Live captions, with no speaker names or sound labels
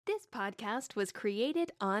This podcast was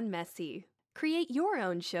created on Messy. Create your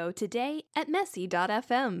own show today at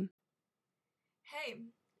messy.fm. Hey,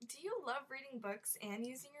 do you love reading books and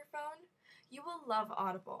using your phone? You will love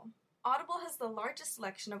Audible. Audible has the largest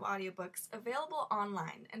selection of audiobooks available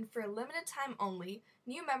online, and for a limited time only,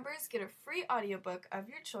 new members get a free audiobook of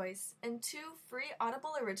your choice and 2 free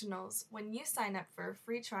Audible originals when you sign up for a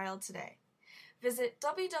free trial today. Visit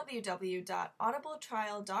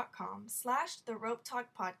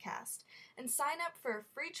www.audibletrial.com/theropetalkpodcast and sign up for a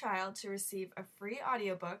free trial to receive a free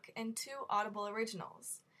audiobook and 2 Audible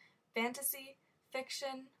originals. Fantasy,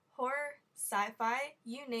 fiction, horror, sci-fi,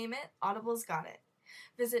 you name it, Audible's got it.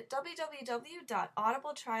 Visit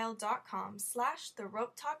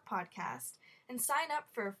www.audibletrial.com/theropetalkpodcast and sign up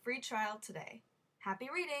for a free trial today. Happy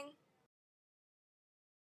reading!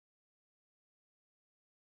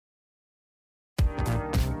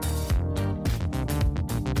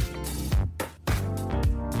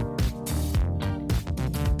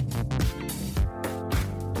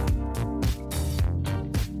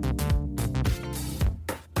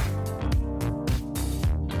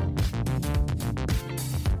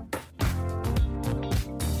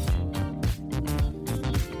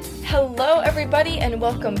 Hello everybody and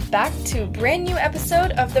welcome back to a brand new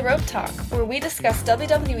episode of The Rope Talk, where we discuss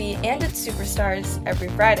WWE and its superstars every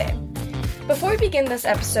Friday. Before we begin this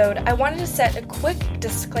episode, I wanted to set a quick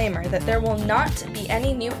disclaimer that there will not be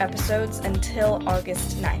any new episodes until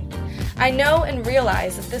August 9th. I know and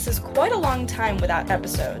realize that this is quite a long time without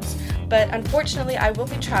episodes, but unfortunately I will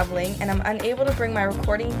be traveling and I'm unable to bring my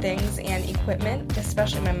recording things and equipment,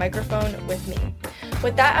 especially my microphone, with me.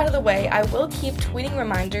 With that out of the way, I will keep tweeting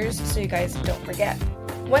reminders so you guys don't forget.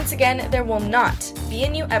 Once again, there will not be a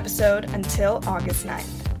new episode until August 9th.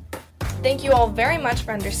 Thank you all very much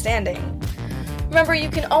for understanding. Remember, you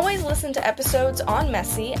can always listen to episodes on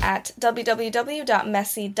Messy at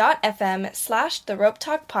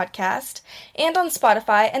www.messy.fm/theropetalkpodcast and on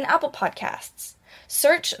Spotify and Apple Podcasts.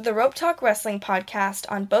 Search the Rope Talk Wrestling Podcast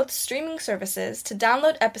on both streaming services to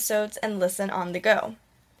download episodes and listen on the go.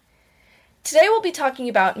 Today we'll be talking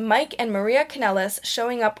about Mike and Maria Kanellis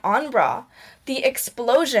showing up on Raw, the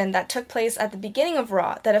explosion that took place at the beginning of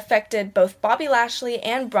Raw that affected both Bobby Lashley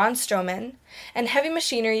and Braun Strowman, and Heavy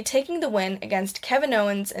Machinery taking the win against Kevin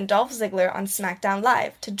Owens and Dolph Ziggler on SmackDown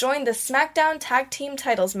Live to join the SmackDown Tag Team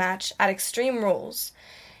Titles match at Extreme Rules.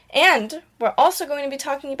 And we're also going to be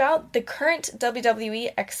talking about the current WWE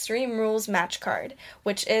Extreme Rules match card,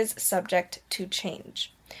 which is subject to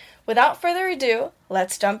change. Without further ado,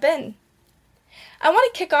 let's jump in. I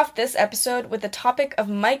want to kick off this episode with the topic of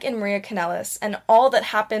Mike and Maria Kanellis and all that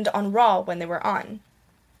happened on Raw when they were on.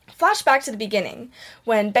 Flashback to the beginning,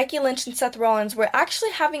 when Becky Lynch and Seth Rollins were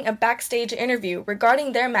actually having a backstage interview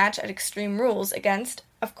regarding their match at Extreme Rules against,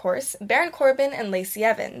 of course, Baron Corbin and Lacey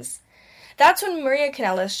Evans. That's when Maria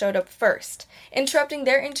Kanellis showed up first, interrupting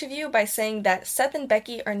their interview by saying that Seth and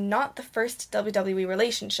Becky are not the first WWE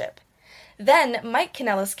relationship. Then, Mike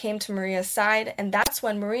Kanellis came to Maria's side, and that's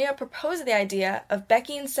when Maria proposed the idea of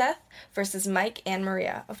Becky and Seth versus Mike and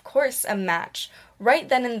Maria. Of course, a match, right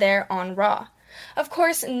then and there on Raw. Of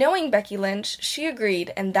course, knowing Becky Lynch, she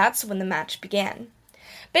agreed, and that's when the match began.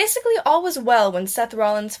 Basically, all was well when Seth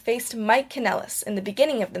Rollins faced Mike Kanellis in the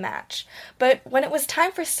beginning of the match, but when it was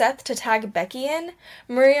time for Seth to tag Becky in,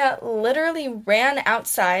 Maria literally ran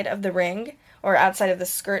outside of the ring, or outside of the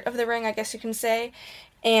skirt of the ring, I guess you can say,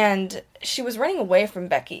 and she was running away from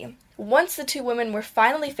Becky. Once the two women were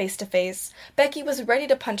finally face to face, Becky was ready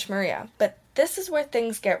to punch Maria, but this is where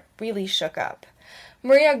things get really shook up.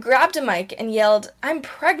 Maria grabbed a mic and yelled, "I'm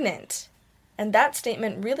pregnant!" And that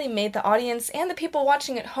statement really made the audience and the people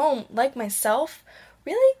watching at home, like myself,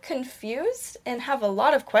 really confused and have a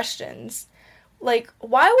lot of questions. Like,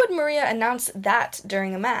 why would Maria announce that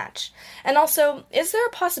during a match? And also, is there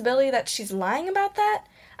a possibility that she's lying about that?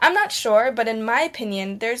 I'm not sure, but in my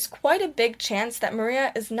opinion, there's quite a big chance that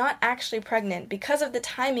Maria is not actually pregnant because of the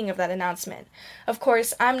timing of that announcement. Of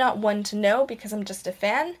course, I'm not one to know because I'm just a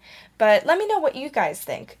fan, but let me know what you guys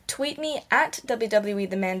think. Tweet me at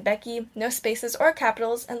WWETheManBecky, no spaces or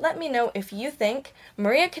capitals, and let me know if you think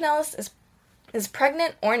Maria Kanellis is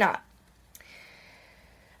pregnant or not.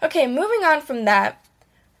 Okay, moving on from that,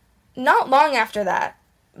 not long after that,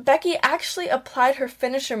 Becky actually applied her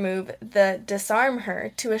finisher move, the disarm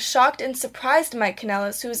her, to a shocked and surprised Mike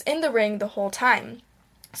Kanellis, who was in the ring the whole time.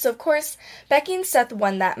 So of course, Becky and Seth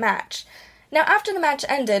won that match. Now after the match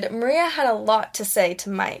ended, Maria had a lot to say to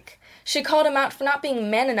Mike. She called him out for not being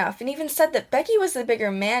man enough and even said that Becky was the bigger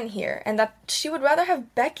man here and that she would rather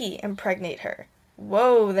have Becky impregnate her.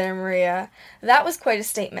 Whoa there, Maria. That was quite a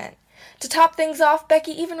statement. To top things off,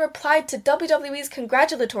 Becky even replied to WWE's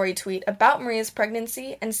congratulatory tweet about Maria's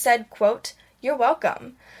pregnancy and said, quote, "You're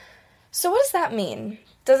welcome." So what does that mean?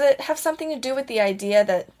 Does it have something to do with the idea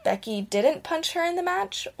that Becky didn't punch her in the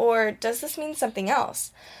match, or does this mean something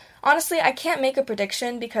else? Honestly, I can't make a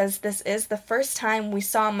prediction because this is the first time we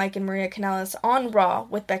saw Mike and Maria Kanellis on Raw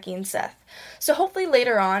with Becky and Seth. So hopefully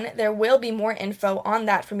later on, there will be more info on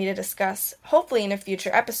that for me to discuss, hopefully in a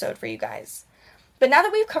future episode for you guys. But now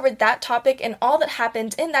that we've covered that topic and all that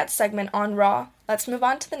happened in that segment on Raw, let's move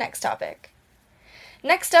on to the next topic.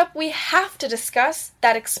 Next up, we have to discuss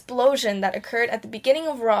that explosion that occurred at the beginning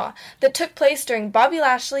of Raw that took place during Bobby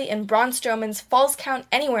Lashley and Braun Strowman's Falls Count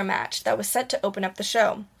Anywhere match that was set to open up the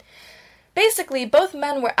show. Basically, both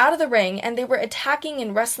men were out of the ring and they were attacking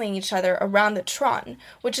and wrestling each other around the Tron,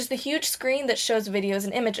 which is the huge screen that shows videos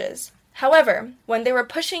and images. However, when they were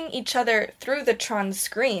pushing each other through the Tron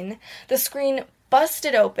screen, the screen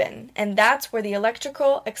busted open, and that's where the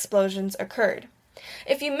electrical explosions occurred.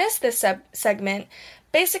 If you missed this segment,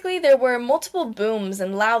 basically there were multiple booms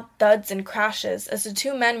and loud thuds and crashes as the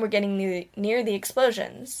two men were getting near the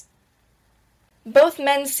explosions. Both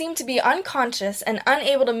men seemed to be unconscious and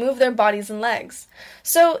unable to move their bodies and legs.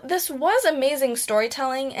 So this was amazing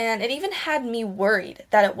storytelling, and it even had me worried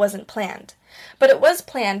that it wasn't planned. But it was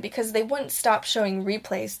planned because they wouldn't stop showing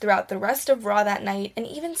replays throughout the rest of Raw that night and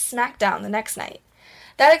even SmackDown the next night.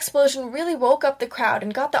 That explosion really woke up the crowd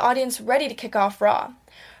and got the audience ready to kick off Raw.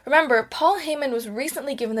 Remember, Paul Heyman was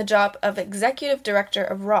recently given the job of Executive Director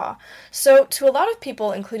of Raw, so to a lot of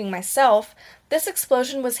people, including myself, this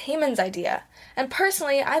explosion was Heyman's idea, and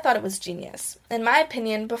personally, I thought it was genius. In my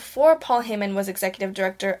opinion, before Paul Heyman was Executive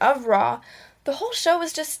Director of Raw, the whole show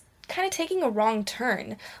was just kind of taking a wrong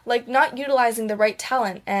turn, like not utilizing the right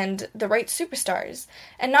talent and the right superstars,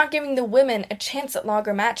 and not giving the women a chance at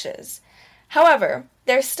longer matches. However,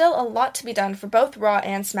 there's still a lot to be done for both Raw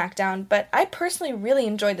and SmackDown, but I personally really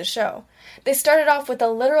enjoyed the show. They started off with a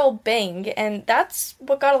literal bang, and that's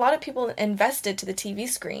what got a lot of people invested to the TV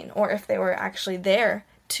screen, or if they were actually there,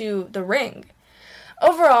 to the ring.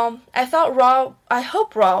 Overall, I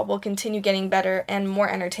hope Raw will continue getting better and more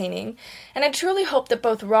entertaining, and I truly hope that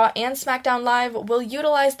both Raw and SmackDown Live will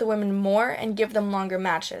utilize the women more and give them longer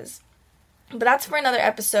matches. But that's for another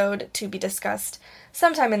episode to be discussed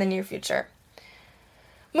sometime in the near future.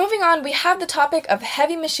 Moving on, we have the topic of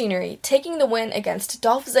Heavy Machinery taking the win against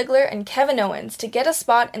Dolph Ziggler and Kevin Owens to get a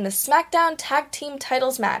spot in the SmackDown Tag Team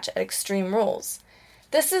Titles match at Extreme Rules.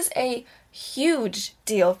 This is a huge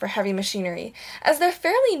deal for Heavy Machinery, as they're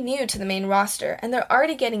fairly new to the main roster and they're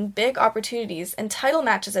already getting big opportunities and title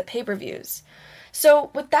matches at pay-per-views.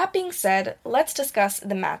 So, with that being said, let's discuss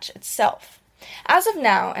the match itself. As of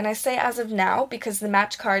now, and I say as of now because the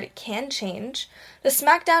match card can change, the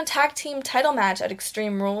SmackDown Tag Team title match at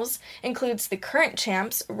Extreme Rules includes the current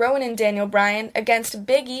champs, Rowan and Daniel Bryan, against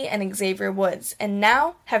Big E and Xavier Woods, and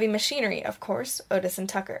now Heavy Machinery, of course, Otis and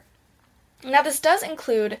Tucker. Now this does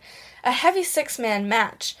include a heavy 6-man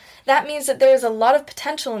match. That means that there is a lot of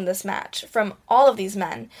potential in this match from all of these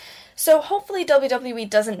men. So hopefully WWE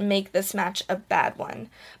doesn't make this match a bad one.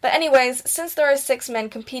 But anyways, since there are 6 men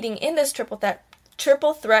competing in this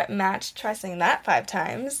triple threat match, try saying that 5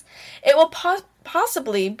 times, it will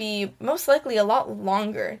possibly be most likely a lot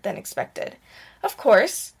longer than expected. Of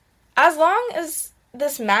course, as long as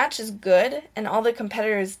this match is good and all the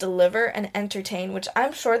competitors deliver and entertain, which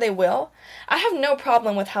I'm sure they will, I have no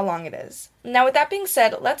problem with how long it is. Now with that being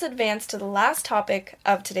said, let's advance to the last topic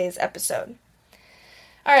of today's episode.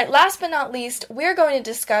 Alright, last but not least, we're going to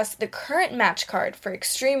discuss the current match card for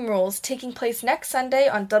Extreme Rules taking place next Sunday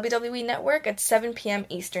on WWE Network at 7 p.m.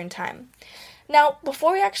 Eastern Time. Now,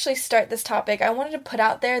 before we actually start this topic, I wanted to put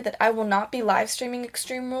out there that I will not be live streaming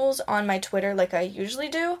Extreme Rules on my Twitter like I usually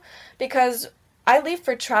do, because I leave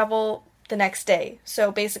for travel the next day,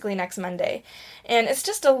 so basically next Monday. And it's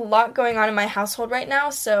just a lot going on in my household right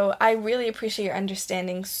now, so I really appreciate your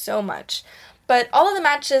understanding so much. But all of the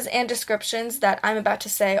matches and descriptions that I'm about to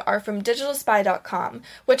say are from digitalspy.com,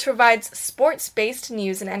 which provides sports-based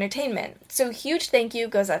news and entertainment, so huge thank you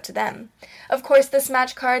goes out to them. Of course, this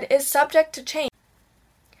match card is subject to change,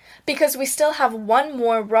 because we still have one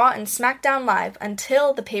more Raw and SmackDown Live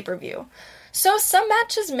until the pay-per-view. So some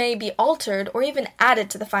matches may be altered or even added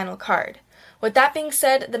to the final card. With that being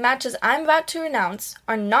said, the matches I'm about to announce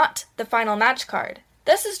are not the final match card.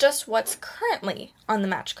 This is just what's currently on the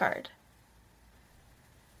match card.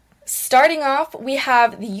 Starting off, we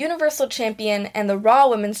have the Universal Champion and the Raw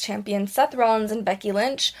Women's Champion Seth Rollins and Becky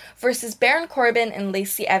Lynch versus Baron Corbin and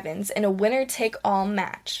Lacey Evans in a winner-take-all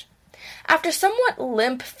match. After somewhat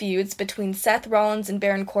limp feuds between Seth Rollins and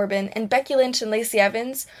Baron Corbin and Becky Lynch and Lacey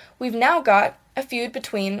Evans, we've now got a feud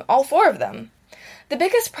between all four of them. The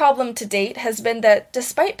biggest problem to date has been that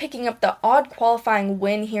despite picking up the odd qualifying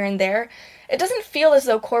win here and there, it doesn't feel as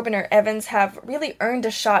though Corbin or Evans have really earned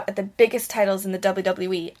a shot at the biggest titles in the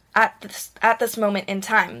WWE at this moment in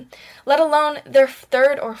time, let alone their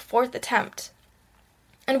third or fourth attempt.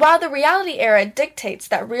 And while the reality era dictates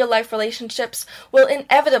that real-life relationships will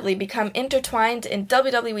inevitably become intertwined in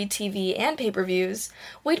WWE TV and pay-per-views,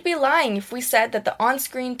 we'd be lying if we said that the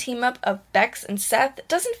on-screen team-up of Bex and Seth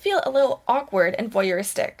doesn't feel a little awkward and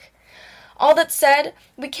voyeuristic. All that said,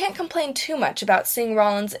 we can't complain too much about seeing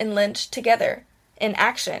Rollins and Lynch together, in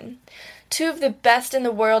action. Two of the best in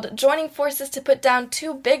the world joining forces to put down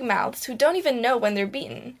two big mouths who don't even know when they're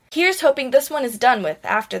beaten. Here's hoping this one is done with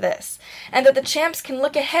after this, and that the champs can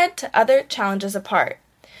look ahead to other challenges apart.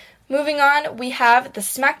 Moving on, we have the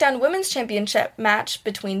SmackDown Women's Championship match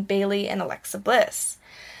between Bayley and Alexa Bliss.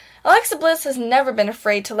 Alexa Bliss has never been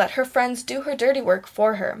afraid to let her friends do her dirty work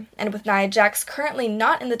for her, and with Nia Jax currently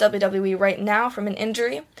not in the WWE right now from an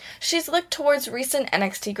injury, she's looked towards recent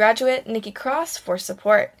NXT graduate Nikki Cross for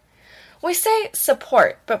support. We say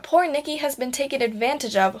support, but poor Nikki has been taken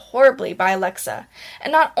advantage of horribly by Alexa,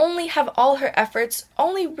 and not only have all her efforts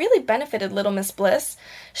only really benefited Little Miss Bliss,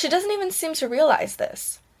 she doesn't even seem to realize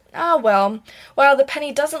this. Ah well, while the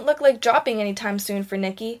penny doesn't look like dropping anytime soon for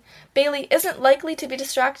Nikki, Bayley isn't likely to be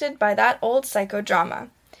distracted by that old psychodrama.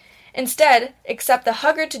 Instead, accept the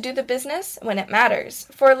hugger to do the business when it matters,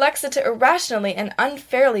 for Alexa to irrationally and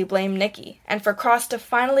unfairly blame Nikki, and for Cross to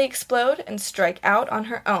finally explode and strike out on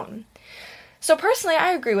her own. So personally,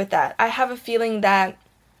 I agree with that. I have a feeling that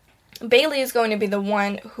Bayley is going to be the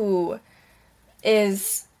one who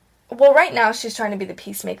is, well, right now she's trying to be the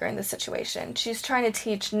peacemaker in this situation. She's trying to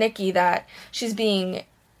teach Nikki that she's being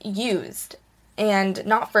used, and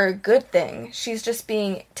not for a good thing. She's just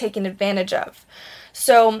being taken advantage of.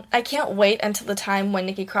 So I can't wait until the time when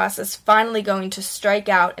Nikki Cross is finally going to strike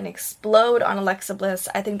out and explode on Alexa Bliss.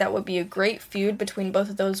 I think that would be a great feud between both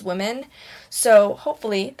of those women. So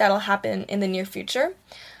hopefully that'll happen in the near future.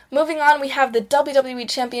 Moving on, we have the WWE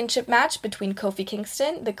Championship match between Kofi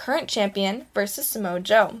Kingston, the current champion, versus Samoa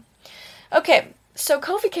Joe. Okay, so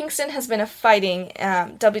Kofi Kingston has been a fighting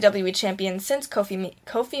WWE champion since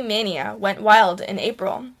Kofi Mania went wild in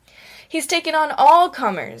April. He's taken on all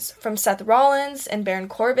comers, from Seth Rollins and Baron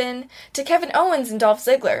Corbin to Kevin Owens and Dolph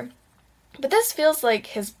Ziggler. But this feels like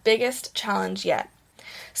his biggest challenge yet.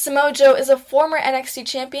 Samoa Joe is a former NXT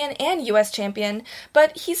champion and US champion,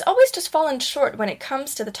 but he's always just fallen short when it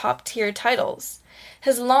comes to the top-tier titles.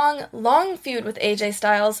 His long feud with AJ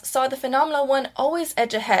Styles saw the Phenomenal One always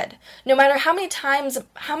edge ahead, no matter how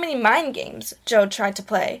many mind games Joe tried to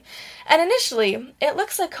play. And initially, it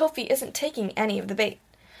looks like Kofi isn't taking any of the bait.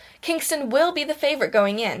 Kingston will be the favorite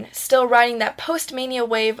going in, still riding that post-Mania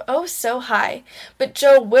wave oh so high, but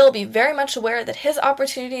Joe will be very much aware that his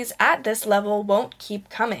opportunities at this level won't keep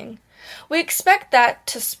coming. We expect that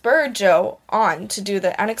to spur Joe on to do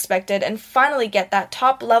the unexpected and finally get that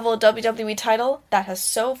top-level WWE title that has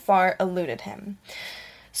so far eluded him.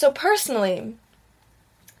 So personally,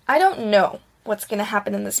 I don't know what's going to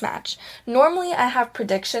happen in this match. Normally I have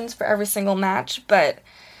predictions for every single match, but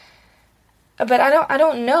I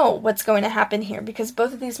don't know what's going to happen here because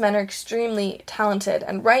both of these men are extremely talented,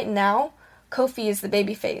 and right now, Kofi is the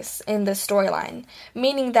babyface in this storyline,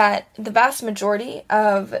 meaning that the vast majority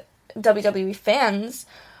of WWE fans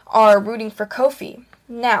are rooting for Kofi.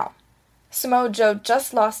 Now, Samoa Joe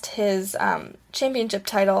just lost his championship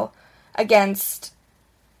title against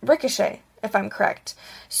Ricochet, if I'm correct.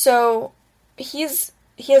 So, he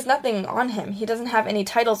has nothing on him. He doesn't have any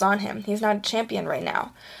titles on him. He's not a champion right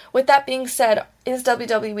now. With that being said, is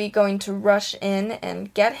WWE going to rush in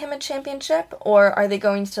and get him a championship, or are they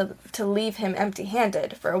going to leave him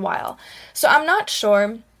empty-handed for a while? So I'm not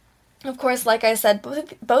sure. Of course, like I said,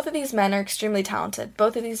 both of these men are extremely talented.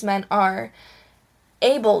 Both of these men are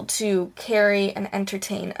able to carry and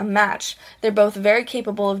entertain a match. They're both very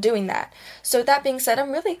capable of doing that. So with that being said,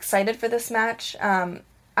 I'm really excited for this match.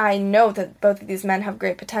 I know that both of these men have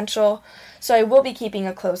great potential, so I will be keeping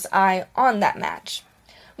a close eye on that match.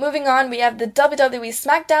 Moving on, we have the WWE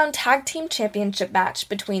SmackDown Tag Team Championship match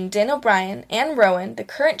between Daniel Bryan and Rowan, the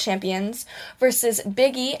current champions, versus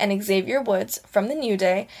Big E and Xavier Woods from the New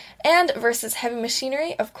Day, and versus Heavy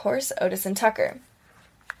Machinery, of course, Otis and Tucker.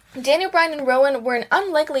 Daniel Bryan and Rowan were an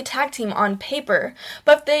unlikely tag team on paper,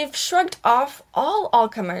 but they've shrugged off all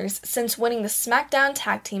comers since winning the SmackDown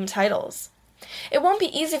Tag Team titles. It won't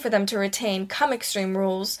be easy for them to retain come Extreme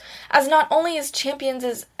Rules, as not only is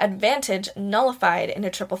Champions' advantage nullified in a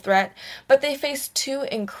triple threat, but they face two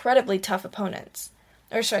incredibly tough opponents.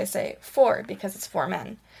 Or should I say, four, because it's four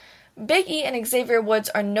men. Big E and Xavier Woods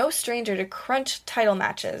are no stranger to crunch title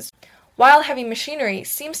matches, while Heavy Machinery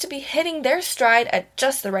seems to be hitting their stride at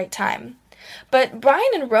just the right time. But Bryan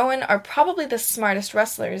and Rowan are probably the smartest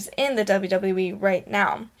wrestlers in the WWE right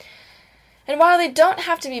now. And while they don't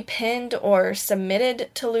have to be pinned or submitted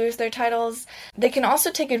to lose their titles, they can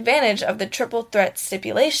also take advantage of the triple threat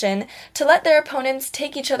stipulation to let their opponents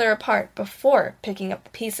take each other apart before picking up the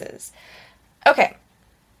pieces. Okay,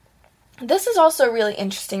 this is also a really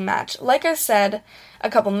interesting match. Like I said a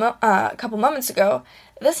couple moments ago,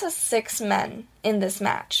 this has 6 men in this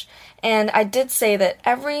match. And I did say that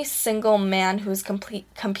every single man who's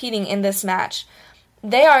competing in this match,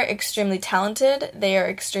 they are extremely talented, they are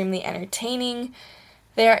extremely entertaining,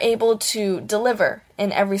 they are able to deliver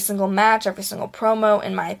in every single match, every single promo,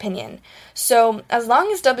 in my opinion. So, as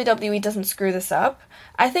long as WWE doesn't screw this up,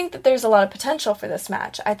 I think that there's a lot of potential for this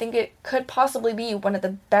match. I think it could possibly be one of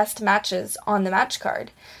the best matches on the match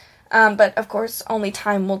card. But, of course, only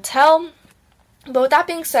time will tell. But with that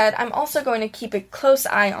being said, I'm also going to keep a close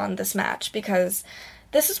eye on this match, because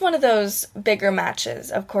this is one of those bigger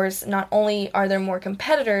matches. Of course, not only are there more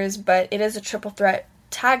competitors, but it is a triple threat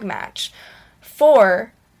tag match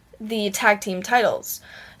for the tag team titles.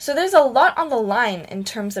 So there's a lot on the line in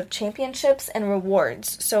terms of championships and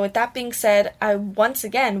rewards. So with that being said, I once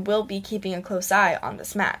again will be keeping a close eye on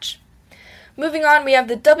this match. Moving on, we have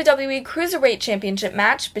the WWE Cruiserweight Championship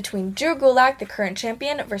match between Drew Gulak, the current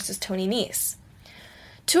champion, versus Tony Nese.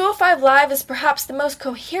 205 Live is perhaps the most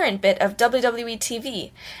coherent bit of WWE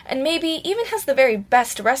TV, and maybe even has the very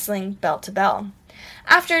best wrestling bell to bell.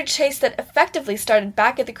 After a chase that effectively started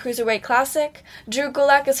back at the Cruiserweight Classic, Drew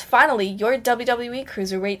Gulak is finally your WWE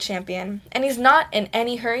Cruiserweight Champion, and he's not in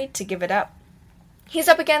any hurry to give it up. He's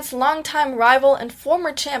up against longtime rival and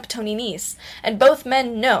former champ Tony Nese, and both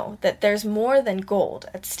men know that there's more than gold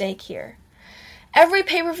at stake here. Every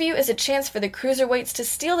pay-per-view is a chance for the Cruiserweights to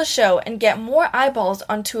steal the show and get more eyeballs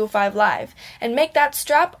on 205 Live, and make that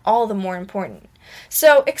strap all the more important.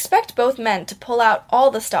 So expect both men to pull out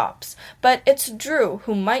all the stops, but it's Drew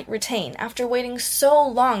who might retain after waiting so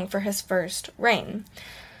long for his first reign.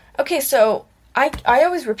 Okay, so I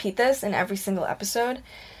always repeat this in every single episode.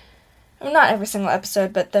 Well, not every single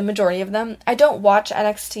episode, but the majority of them. I don't watch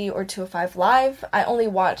NXT or 205 Live. I only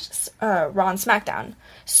watch Raw and SmackDown.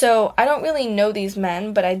 So I don't really know these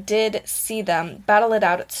men, but I did see them battle it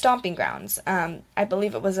out at Stomping Grounds. I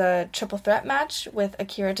believe it was a triple threat match with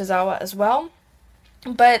Akira Tozawa as well.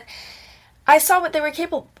 But I saw what they were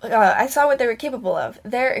capable of.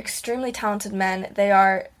 They're extremely talented men. They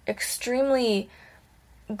are extremely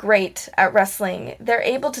great at wrestling. They're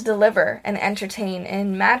able to deliver and entertain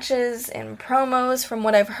in matches, in promos, from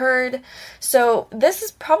what I've heard. So this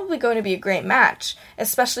is probably going to be a great match,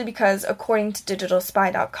 especially because according to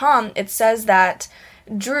digitalspy.com, it says that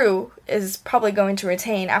Drew is probably going to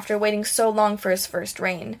retain after waiting so long for his first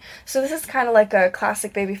reign. So this is kind of like a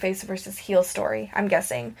classic babyface versus heel story, I'm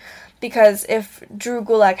guessing. Because if Drew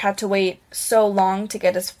Gulak had to wait so long to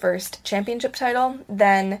get his first championship title,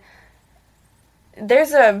 then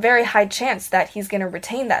there's a very high chance that he's going to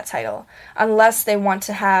retain that title, unless they want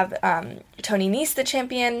to have Tony Nese the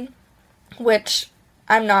champion, which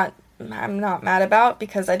I'm not mad about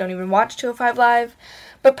because I don't even watch 205 Live.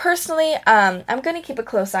 But personally, I'm going to keep a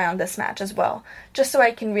close eye on this match as well, just so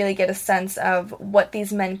I can really get a sense of what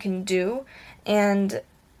these men can do and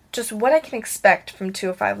just what I can expect from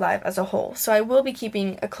 205 Live as a whole. So I will be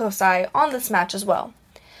keeping a close eye on this match as well.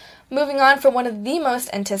 Moving on for one of the most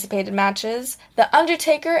anticipated matches, The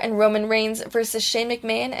Undertaker and Roman Reigns versus Shane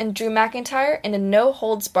McMahon and Drew McIntyre in a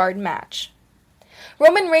no-holds-barred match.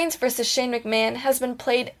 Roman Reigns versus Shane McMahon has been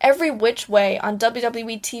played every which way on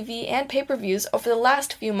WWE TV and pay-per-views over the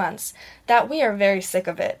last few months that we are very sick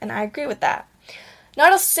of it, and I agree with that.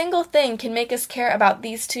 Not a single thing can make us care about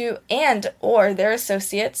these two and or their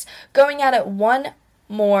associates going at it one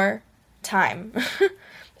more time.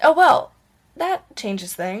 Oh well, that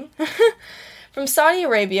changes things. From Saudi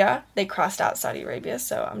Arabia, they crossed out Saudi Arabia,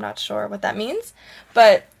 so I'm not sure what that means.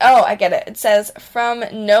 But, oh, I get it. It says, from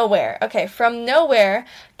nowhere. Okay, from nowhere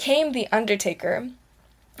came The Undertaker.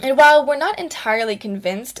 And while we're not entirely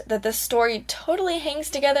convinced that this story totally hangs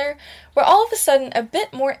together, we're all of a sudden a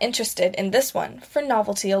bit more interested in this one, for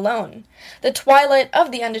novelty alone. The twilight of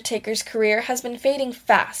The Undertaker's career has been fading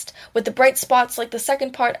fast, with the bright spots like the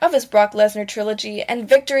second part of his Brock Lesnar trilogy and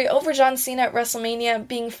victory over John Cena at WrestleMania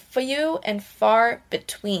being few and far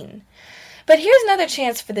between. But here's another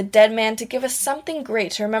chance for the dead man to give us something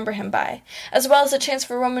great to remember him by, as well as a chance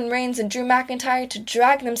for Roman Reigns and Drew McIntyre to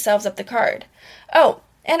drag themselves up the card. Oh,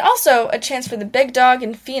 and also a chance for the Big Dog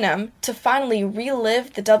and Phenom to finally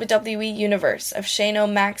relive the WWE universe of Shane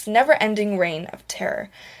O'Mac's never-ending reign of terror.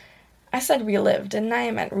 I said relived, and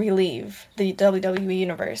I meant relieve the WWE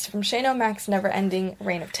universe from Shane O'Mac's never-ending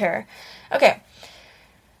reign of terror. Okay,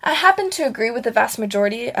 I happen to agree with the vast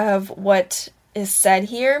majority of what is said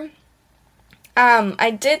here.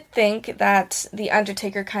 I did think that The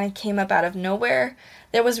Undertaker kind of came up out of nowhere.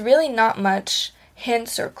 There was really not much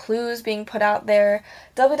hints or clues being put out there.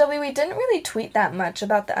 WWE didn't really tweet that much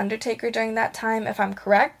about The Undertaker during that time, if I'm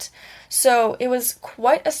correct. So it was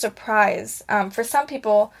quite a surprise. For some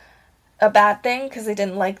people, a bad thing because they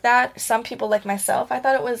didn't like that. Some people, like myself, I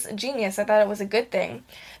thought it was genius. I thought it was a good thing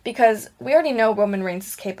because we already know Roman Reigns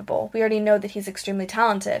is capable. We already know that he's extremely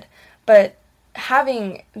talented. But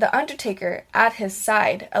having The Undertaker at his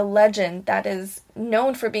side, a legend that is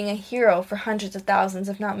known for being a hero for hundreds of thousands,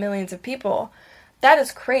 if not millions of people, that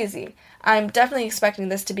is crazy. I'm definitely expecting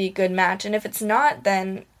this to be a good match, and if it's not,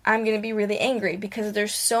 then I'm going to be really angry because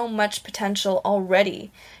there's so much potential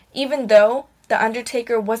already. Even though The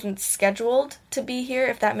Undertaker wasn't scheduled to be here,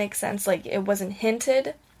 if that makes sense, like it wasn't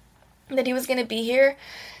hinted that he was going to be here,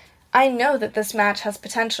 I know that this match has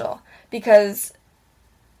potential because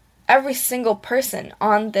every single person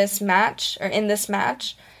on this match, or in this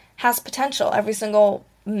match, has potential. Every single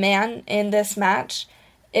man in this match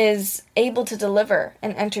is able to deliver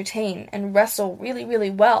and entertain and wrestle really, really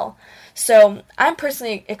well. So I'm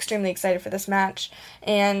personally extremely excited for this match.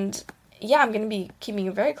 And yeah, I'm going to be keeping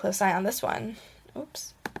a very close eye on this one.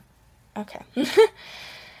 Oops. Okay.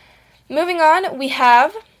 Moving on, we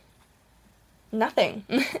have nothing.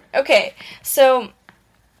 Okay, so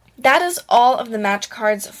that is all of the match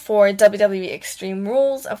cards for WWE Extreme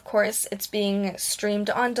Rules. Of course, it's being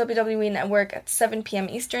streamed on WWE Network at 7 p.m.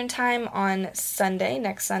 Eastern Time on Sunday,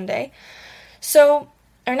 next Sunday. So,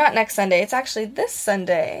 or not next Sunday, it's actually this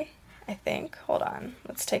Sunday, I think. Hold on,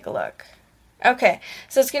 let's take a look. Okay,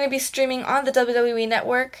 so it's going to be streaming on the WWE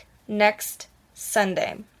Network next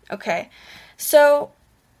Sunday. Okay, so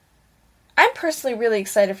I'm personally really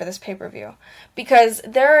excited for this pay-per-view because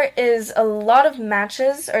there are a lot of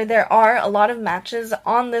matches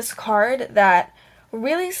on this card that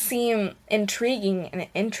really seem intriguing and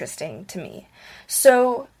interesting to me.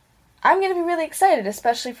 So I'm going to be really excited,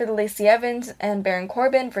 especially for the Lacey Evans and Baron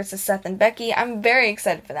Corbin versus Seth and Becky. I'm very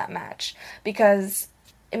excited for that match because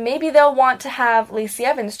maybe they'll want to have Lacey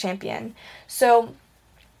Evans champion. So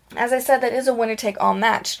as I said, that is a winner-take-all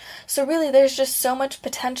match. So really, there's just so much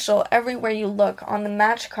potential everywhere you look on the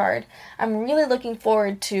match card. I'm really looking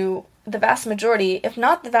forward to the vast majority, if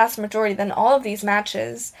not the vast majority, then all of these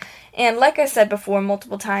matches. And like I said before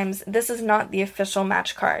multiple times, this is not the official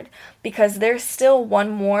match card, because there's still one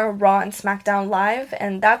more Raw and SmackDown Live,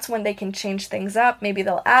 and that's when they can change things up. Maybe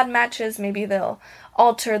they'll add matches, maybe they'll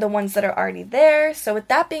alter the ones that are already there. So with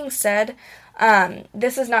that being said,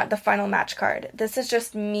 this is not the final match card. This is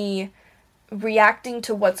just me reacting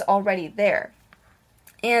to what's already there.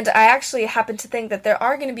 And I actually happen to think that there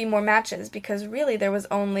are going to be more matches because really there's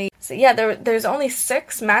only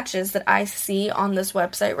 6 matches that I see on this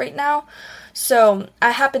website right now. So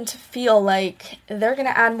I happen to feel like they're going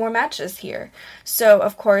to add more matches here. So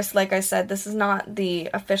of course, like I said, this is not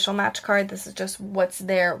the official match card. This is just what's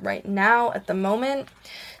there right now at the moment.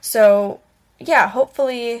 So yeah,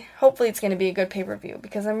 hopefully it's going to be a good pay-per-view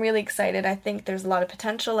because I'm really excited. I think there's a lot of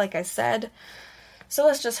potential, like I said. So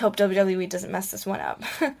let's just hope WWE doesn't mess this one up.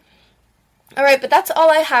 Alright, but that's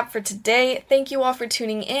all I have for today. Thank you all for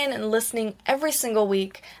tuning in and listening every single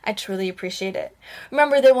week. I truly appreciate it.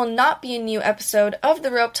 Remember, there will not be a new episode of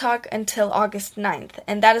The Rope Talk until August 9th,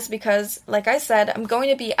 and that is because, like I said, I'm going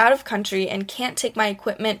to be out of country and can't take my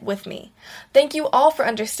equipment with me. Thank you all for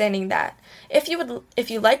understanding that. If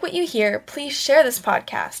you like what you hear, please share this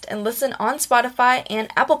podcast and listen on Spotify and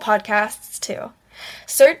Apple Podcasts too.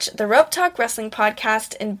 Search the Rope Talk Wrestling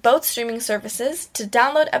Podcast in both streaming services to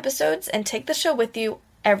download episodes and take the show with you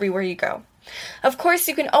everywhere you go. Of course,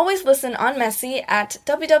 you can always listen on Messy at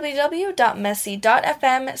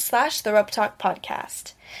www.messy.fm/The Rope Talk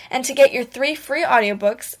Podcast. And to get your 3 free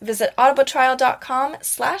audiobooks, visit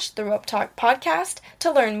audibletrial.com/The Rope Talk Podcast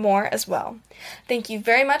to learn more as well. Thank you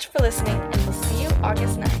very much for listening, and we'll see you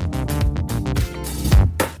August 9th.